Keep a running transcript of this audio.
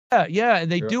Yeah,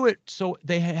 and they Yeah. do it so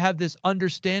they have this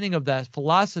understanding of that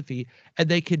philosophy, and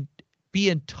they can be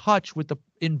in touch with the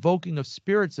invoking of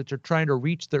spirits that are trying to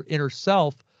reach their inner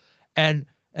self, and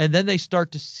then they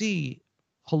start to see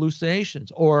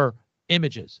hallucinations or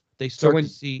images. They So start to when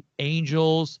see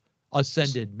angels,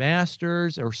 ascended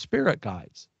masters, or spirit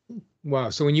guides. wow,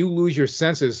 so when you lose your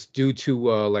senses due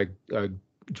to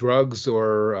drugs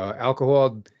or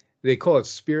alcohol, they call it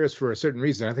spirits for a certain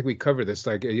reason. I think we covered this.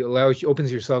 Like it allows you,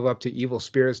 opens yourself up to evil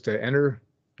spirits to enter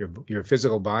your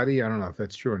physical body. I don't know if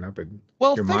that's true or not, but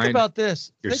Well, your mind, your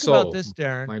Think about soul, this,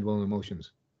 Darren. mind, will, and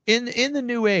emotions. In the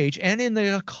New Age and in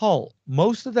the occult,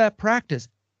 most of that practice,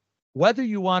 whether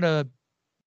you want to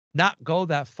not go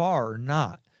that far or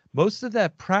not, most of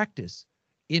that practice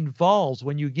involves,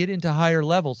 when you get into higher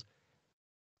levels,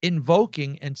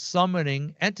 invoking and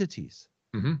summoning entities,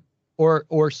 Hmm.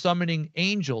 or summoning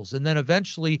angels, and then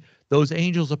eventually those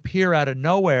angels appear out of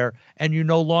nowhere and you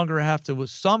no longer have to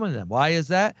summon them. Why is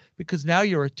that? Because now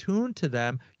you're attuned to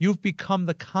them, you've become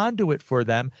the conduit for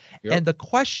them. Yep. And the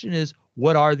question is,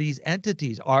 what are these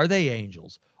entities? Are they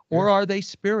angels Yeah. or are they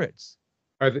spirits?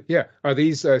 Are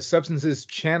these substances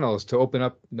channels to open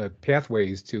up the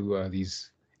pathways to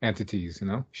these entities? You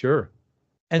know, sure,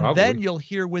 And then probably. you'll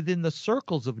hear within the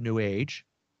circles of New Age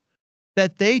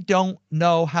that they don't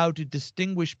know how to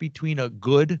distinguish between a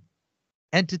good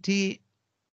entity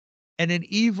and an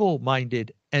evil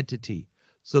minded entity.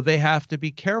 So they have to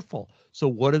be careful. So,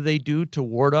 what do they do to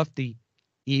ward off the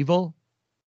evil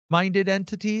minded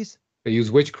entities? They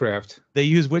use witchcraft. They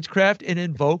use witchcraft and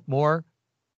invoke more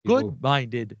People. good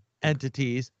minded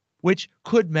entities, which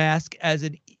could mask as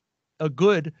a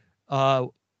good, uh,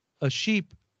 a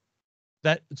sheep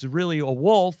that's really a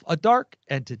wolf, a dark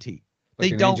entity. Like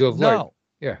They an don't angel of light. know.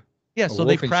 Yeah, Yeah, a so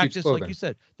they wolf in sheep's practice, like you clothing.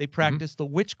 said, they Hmm. practice the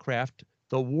witchcraft,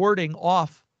 the warding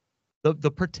off,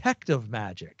 the protective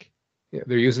magic. Yeah,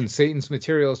 they're using Satan's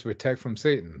materials to protect from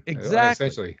Satan. Exactly.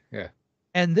 Essentially, yeah.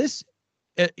 And this,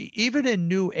 even in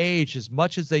New Age, as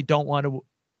much as they don't want to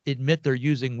admit they're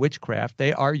using witchcraft,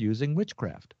 they are using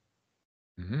witchcraft.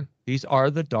 Hmm. These are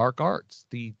the dark arts,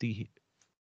 the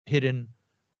hidden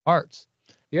arts.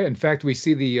 Yeah, in fact, we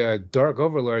see the dark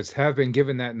overlords have been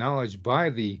given that knowledge by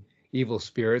the evil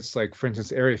spirits. Like, for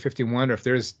instance, Area 51, or if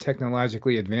there's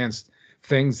technologically advanced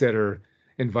things that are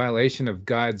in violation of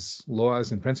God's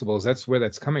laws and principles, that's where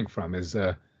that's coming from. Is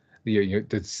the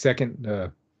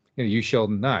second, you shall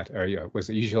not, or was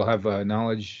it you shall have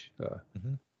knowledge?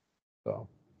 Mhm. Well,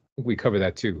 we cover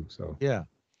that too. So, Yeah.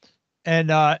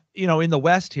 And in the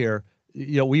West here,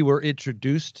 we were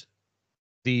introduced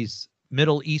these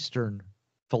Middle Eastern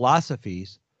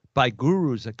philosophies by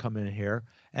gurus that come in here,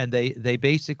 and they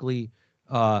basically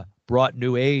brought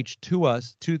New Age to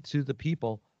us, to the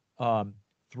people, um,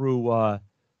 through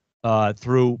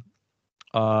through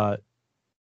uh,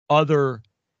 other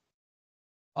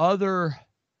other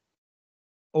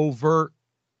overt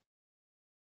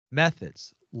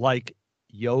methods like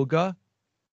yoga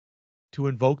to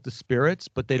invoke the spirits,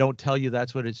 but they don't tell you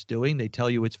that's what it's doing. They tell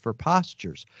you it's for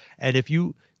postures. And if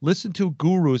you listen to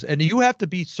gurus, and you have to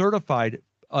be certified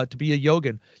to be a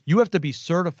yogin, you have to be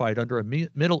certified under a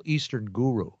Middle Eastern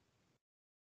guru.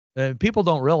 And people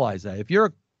don't realize that. If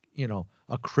you're,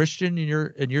 a Christian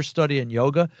and you're studying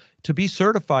yoga, to be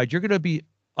certified, you're going to be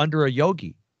under a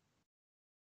yogi.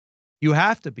 You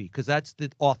have to be, because that's the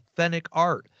authentic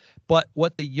art. But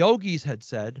what the yogis had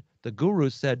said, the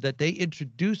gurus said that they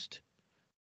introduced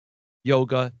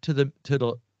yoga to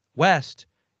the West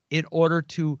in order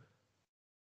to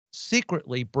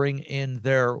secretly bring in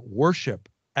their worship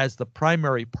as the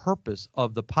primary purpose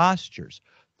of the postures.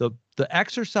 The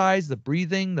exercise, the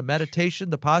breathing, the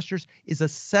meditation, the postures is a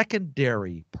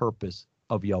secondary purpose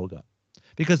of yoga,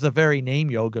 because the very name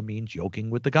yoga means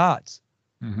yoking with the gods.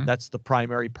 hmm. That's the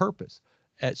primary purpose.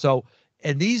 So,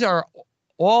 and these are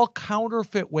all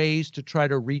counterfeit ways to try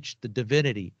to reach the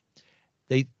divinity.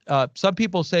 Some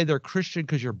people say they're Christian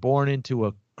because you're born into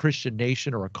a Christian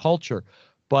nation or a culture,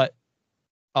 but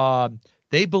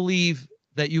they believe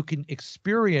that you can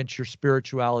experience your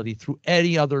spirituality through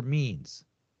any other means.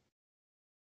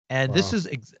 And this Wow.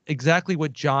 is exactly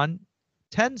what John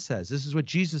 10 says. This is what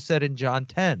Jesus said in John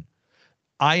 10.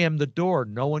 I am the door.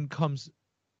 No one comes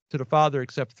to the Father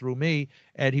except through me.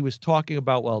 And he was talking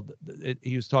about,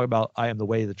 I am the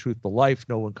way, the truth, the life.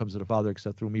 No one comes to the Father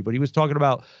except through me. But he was talking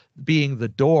about being the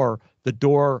door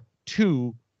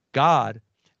to God.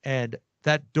 And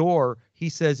that door, he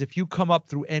says, if you come up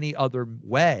through any other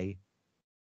way,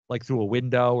 like through a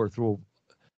window or through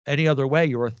any other way,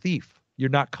 you're a thief. You're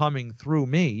not coming through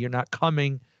me. You're not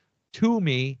coming to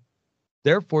me.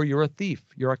 Therefore, you're a thief.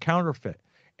 You're a counterfeit.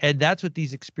 And that's what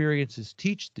these experiences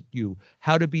teach you,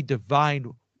 how to be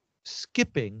divine,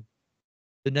 skipping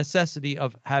the necessity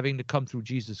of having to come through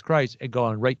Jesus Christ and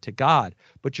going right to God.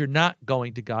 But you're not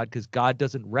going to God because God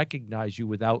doesn't recognize you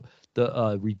without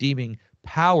the redeeming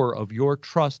power of your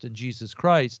trust in Jesus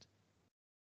Christ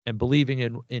and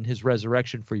believing in his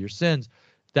resurrection for your sins.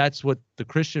 That's what the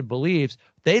Christian believes.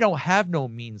 They don't have no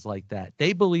means like that.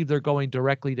 They believe they're going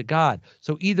directly to God.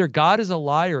 So either God is a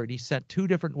liar and he sent two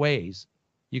different ways.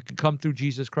 You can come through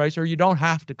Jesus Christ, or you don't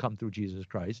have to come through Jesus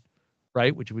Christ,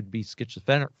 right? Which would be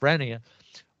schizophrenia.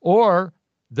 Or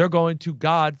they're going to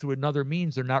God through another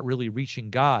means. They're not really reaching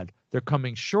God. They're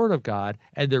coming short of God,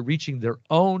 and they're reaching their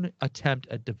own attempt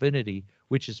at divinity,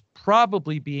 which is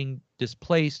probably being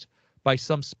displaced by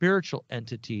some spiritual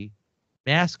entity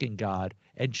masking God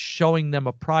and showing them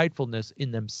a pridefulness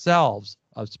in themselves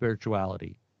of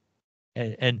spirituality.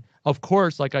 And of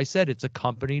course, like I said, it's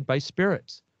accompanied by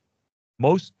spirits.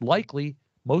 Most likely,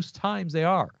 most times they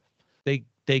are.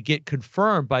 They get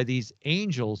confirmed by these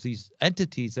angels, these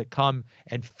entities that come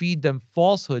and feed them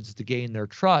falsehoods to gain their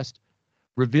trust,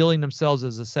 revealing themselves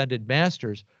as ascended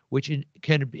masters, which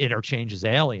can interchange as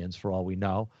aliens for all we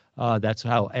know. That's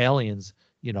how aliens,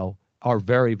 are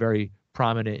very, very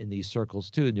prominent in these circles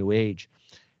too, New Age.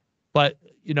 But,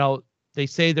 they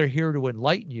say they're here to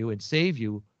enlighten you and save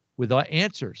you with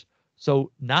answers.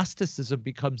 So Gnosticism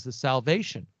becomes the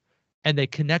salvation, and they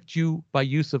connect you by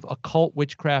use of occult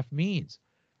witchcraft means.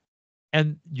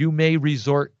 And you may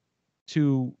resort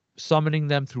to summoning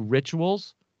them through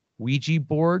rituals, Ouija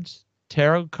boards,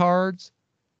 tarot cards,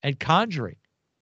 and conjuring.